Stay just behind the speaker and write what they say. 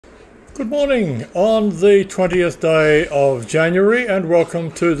Good morning on the 20th day of January, and welcome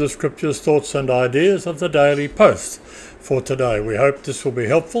to the Scriptures, Thoughts and Ideas of the Daily Post for today. We hope this will be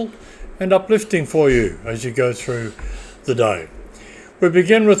helpful and uplifting for you as you go through the day. We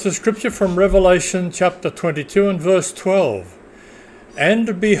begin with the scripture from Revelation chapter 22 and verse 12.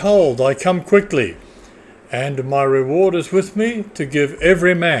 And behold, I come quickly, and my reward is with me to give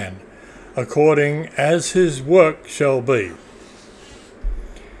every man according as his work shall be.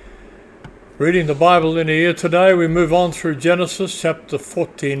 Reading the Bible in a year today, we move on through Genesis chapter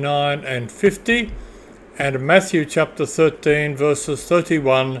 49 and 50 and Matthew chapter 13 verses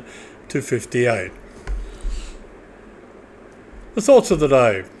 31 to 58. The thoughts of the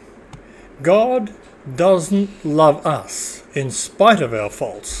day. God doesn't love us in spite of our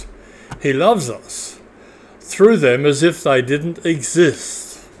faults. He loves us through them as if they didn't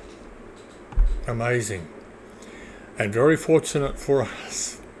exist. Amazing. And very fortunate for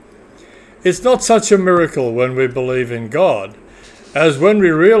us. It's not such a miracle when we believe in God as when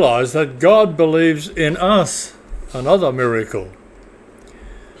we realize that God believes in us. Another miracle.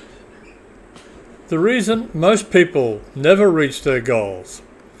 The reason most people never reach their goals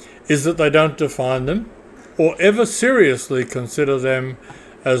is that they don't define them or ever seriously consider them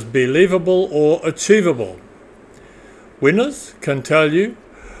as believable or achievable. Winners can tell you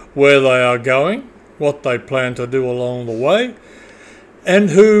where they are going, what they plan to do along the way,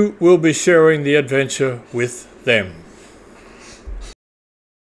 and who will be sharing the adventure with them.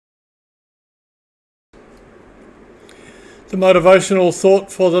 The motivational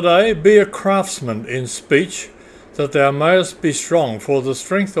thought for the day: be a craftsman in speech, that thou mayest be strong, for the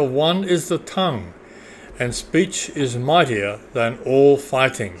strength of one is the tongue, and speech is mightier than all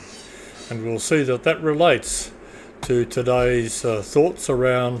fighting. And we'll see that that relates to today's thoughts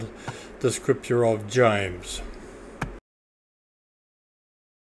around the scripture of James.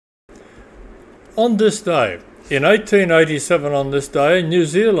 On this day, in 1887 on this day, New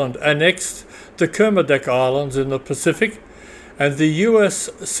Zealand annexed the Kermadec Islands in the Pacific, and the US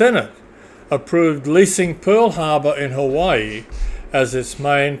Senate approved leasing Pearl Harbor in Hawaii as its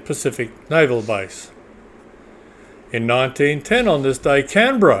main Pacific naval base. In 1910 on this day,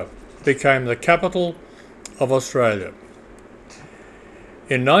 Canberra became the capital of Australia.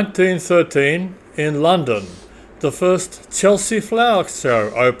 In 1913, in London, the first Chelsea Flower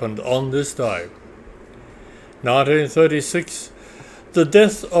Show opened on this day. 1936, the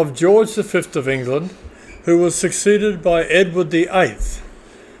death of George V of England, who was succeeded by Edward VIII.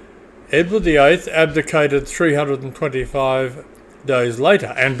 Edward VIII abdicated 325 days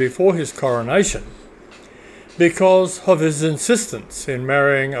later and before his coronation because of his insistence in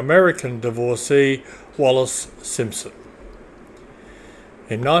marrying American divorcee Wallis Simpson.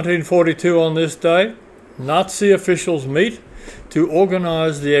 In 1942 on this day, Nazi officials meet to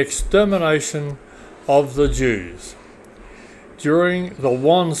organize the extermination of the Jews. During the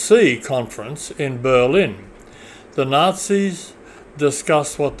Wannsee Conference in Berlin, the Nazis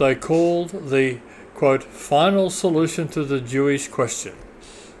discussed what they called the, quote, final solution to the Jewish question,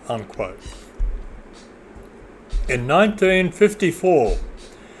 unquote. In 1954,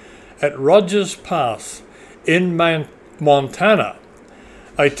 at Rogers Pass in Montana,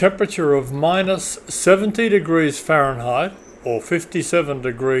 a temperature of minus 70 degrees Fahrenheit or 57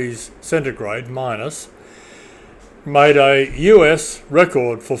 degrees centigrade minus, made a US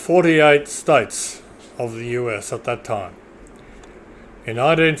record for 48 states of the US at that time. In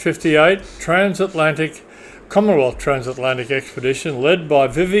 1958, Commonwealth Transatlantic Expedition led by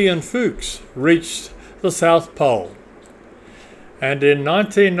Vivian Fuchs reached the South Pole. And in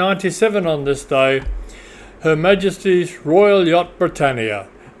 1997 on this day, Her Majesty's Royal Yacht Britannia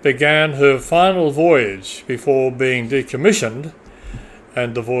began her final voyage before being decommissioned,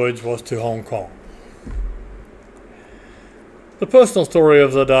 and the voyage was to Hong Kong. The personal story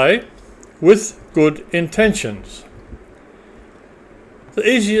of the day: with good intentions. The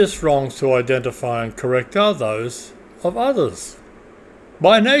easiest wrongs to identify and correct are those of others.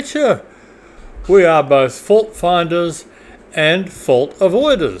 By nature, we are both fault finders and fault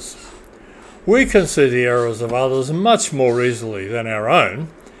avoiders. We can see the errors of others much more easily than our own,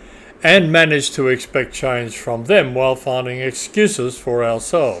 and manage to expect change from them while finding excuses for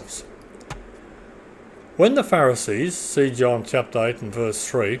ourselves. When the Pharisees, see John chapter 8 and verse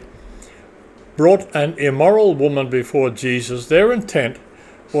 3, brought an immoral woman before Jesus, their intent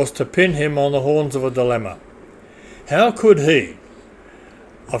was to pin him on the horns of a dilemma. How could he,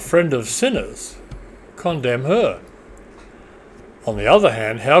 a friend of sinners, condemn her? On the other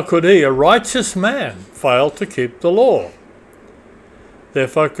hand, how could he, a righteous man, fail to keep the law? Their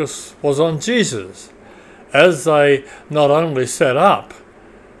focus was on Jesus, as they not only set up,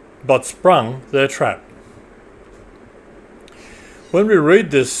 but sprung their trap. When we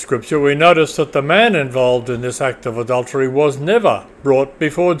read this scripture, we notice that the man involved in this act of adultery was never brought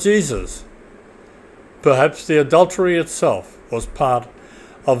before Jesus. Perhaps the adultery itself was part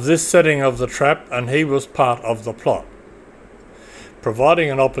of this setting of the trap, and he was part of the plot,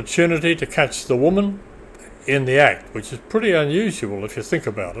 providing an opportunity to catch the woman in the act, which is pretty unusual if you think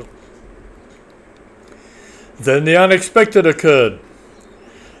about it. Then the unexpected occurred.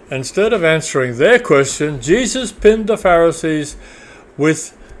 Instead of answering their question, Jesus pinned the Pharisees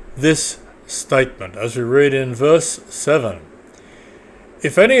with this statement, as we read in verse 7.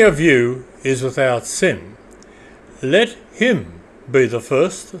 If any of you is without sin, let him be the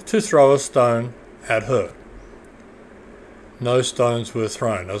first to throw a stone at her. No stones were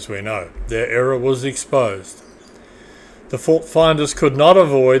thrown, as we know. Their error was exposed. The fault finders could not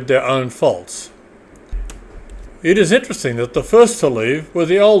avoid their own faults. It is interesting that the first to leave were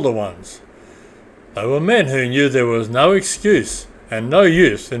the older ones. They were men who knew there was no excuse and no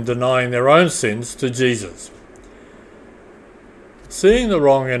use in denying their own sins to Jesus. Seeing the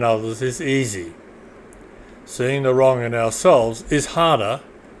wrong in others is easy. Seeing the wrong in ourselves is harder,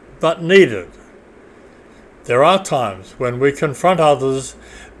 but needed. There are times when we confront others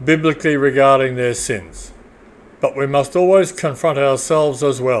biblically regarding their sins, but we must always confront ourselves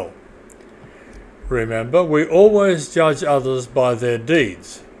as well. Remember, we always judge others by their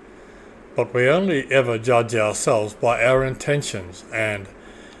deeds, but we only ever judge ourselves by our intentions, and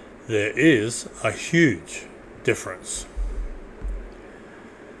there is a huge difference.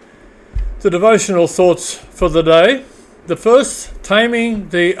 The devotional thoughts for the day. The first, taming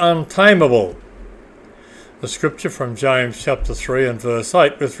the untamable. The scripture from James chapter 3 and verse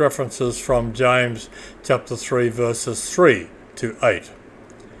 8, with references from James chapter 3 verses 3 to 8.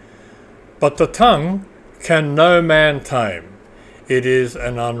 But the tongue can no man tame. It is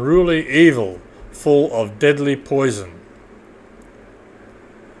an unruly evil, full of deadly poison.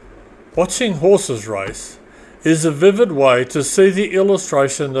 Watching horses race is a vivid way to see the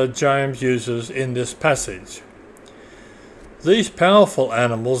illustration that James uses in this passage. These powerful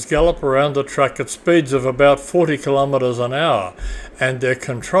animals gallop around the track at speeds of about 40 kilometers an hour, and they're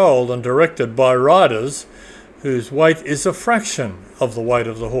controlled and directed by riders whose weight is a fraction of the weight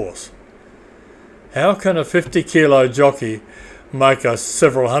of the horse. How can a 50-kilo jockey make a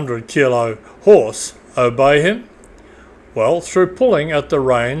several hundred-kilo horse obey him? Well, through pulling at the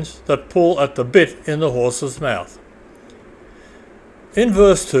reins that pull at the bit in the horse's mouth. In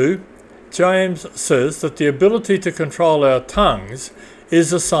verse 2, James says that the ability to control our tongues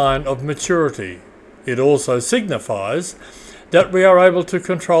is a sign of maturity. It also signifies that we are able to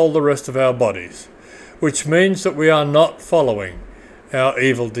control the rest of our bodies, which means that we are not following our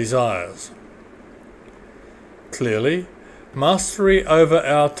evil desires. Clearly, mastery over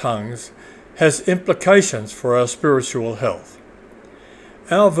our tongues has implications for our spiritual health.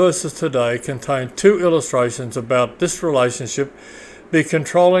 Our verses today contain two illustrations about this relationship between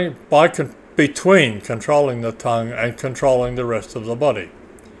controlling the tongue and controlling the rest of the body.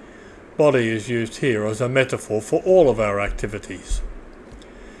 Body is used here as a metaphor for all of our activities.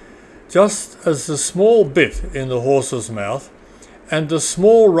 Just as the small bit in the horse's mouth and the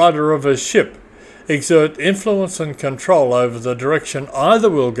small rudder of a ship exert influence and control over the direction either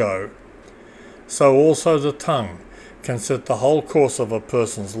will go, so also the tongue can set the whole course of a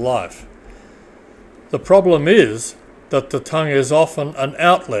person's life. The problem is that the tongue is often an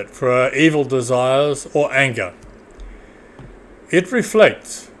outlet for our evil desires or anger. It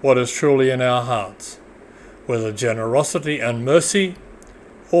reflects what is truly in our hearts, whether generosity and mercy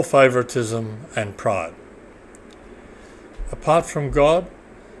or favoritism and pride. Apart from God,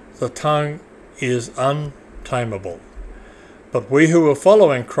 the tongue is untamable. But we who are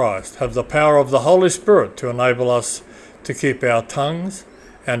following Christ have the power of the Holy Spirit to enable us to keep our tongues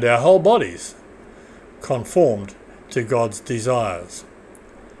and our whole bodies conformed to God's desires.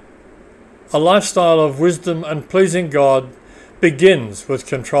 A lifestyle of wisdom and pleasing God begins with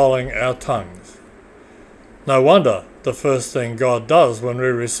controlling our tongues. No wonder the first thing God does when we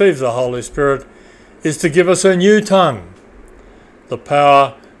receive the Holy Spirit is to give us a new tongue, the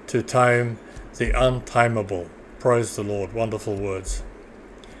power to tame the untamable. Praise the Lord. Wonderful words.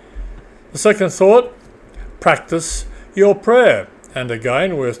 The second thought, practice your prayer. And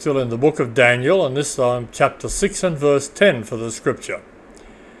again, we're still in the book of Daniel, and this time chapter 6 and verse 10 for the scripture.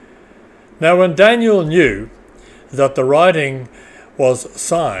 Now when Daniel knew that the writing was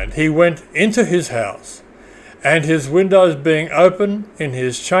signed, he went into his house, and his windows being open in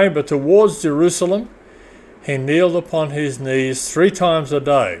his chamber towards Jerusalem, he kneeled upon his knees 3 times a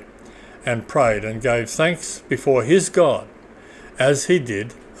day, and prayed and gave thanks before his God, as he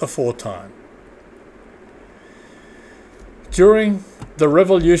did aforetime. During the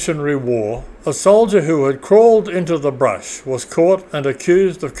Revolutionary War, a soldier who had crawled into the brush was caught and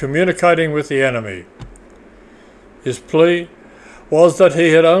accused of communicating with the enemy. His plea was that he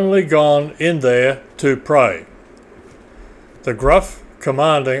had only gone in there to pray. The gruff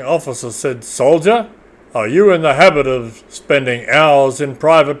commanding officer said, "Soldier, are you in the habit of spending hours in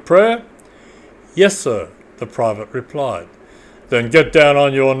private prayer?" "Yes, sir," the private replied. "Then get down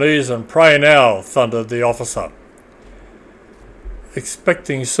on your knees and pray now," thundered the officer.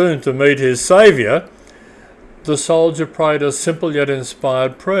 Expecting soon to meet his saviour, the soldier prayed a simple yet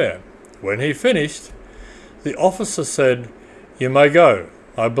inspired prayer. When he finished, the officer said, "You may go.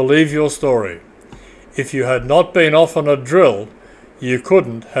 I believe your story. If you had not been off on a drill, you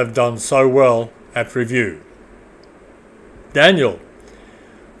couldn't have done so well at review." Daniel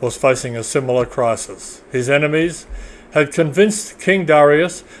was facing a similar crisis. His enemies had convinced King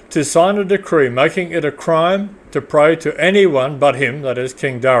Darius to sign a decree making it a crime to pray to anyone but him, that is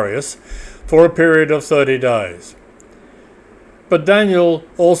King Darius, for a period of 30 days. But Daniel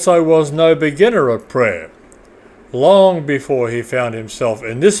also was no beginner at prayer. Long before he found himself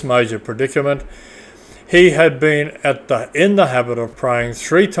in this major predicament, he had been in the habit of praying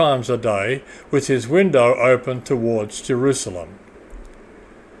 3 times a day with his window open towards Jerusalem.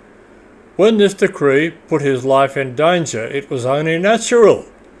 When this decree put his life in danger, it was only natural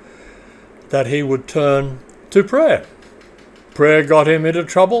that he would turn to prayer. Prayer got him into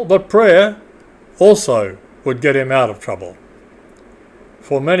trouble, but prayer also would get him out of trouble.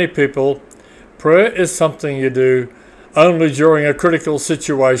 For many people, prayer is something you do only during a critical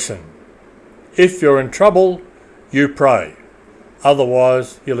situation. If you're in trouble, you pray.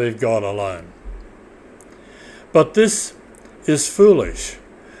 Otherwise, you leave God alone. But this is foolish.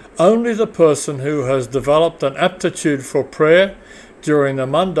 Only the person who has developed an aptitude for prayer during the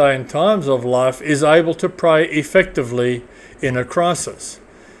mundane times of life is able to pray effectively in a crisis.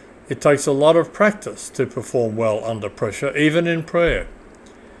 It takes a lot of practice to perform well under pressure, even in prayer.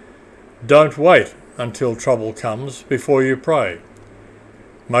 Don't wait until trouble comes before you pray.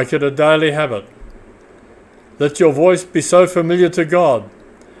 Make it a daily habit. Let your voice be so familiar to God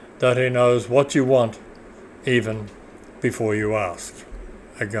that He knows what you want even before you ask.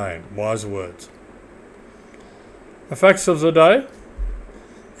 Again, wise words. The facts of the day.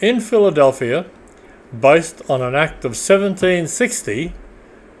 In Philadelphia, based on an act of 1760,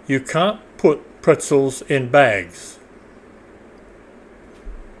 you can't put pretzels in bags.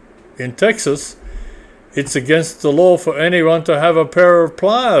 In Texas, it's against the law for anyone to have a pair of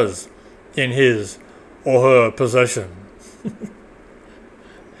pliers in his or her possession.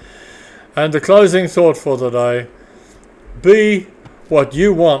 And the closing thought for the day, be what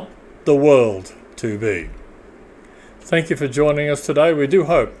you want the world to be. Thank you for joining us today. We do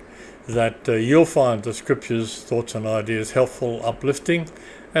hope that you'll find the Scriptures, thoughts and ideas helpful, uplifting,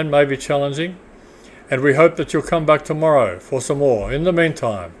 and maybe challenging. And we hope that you'll come back tomorrow for some more. In the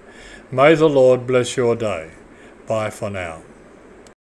meantime, may the Lord bless your day. Bye for now.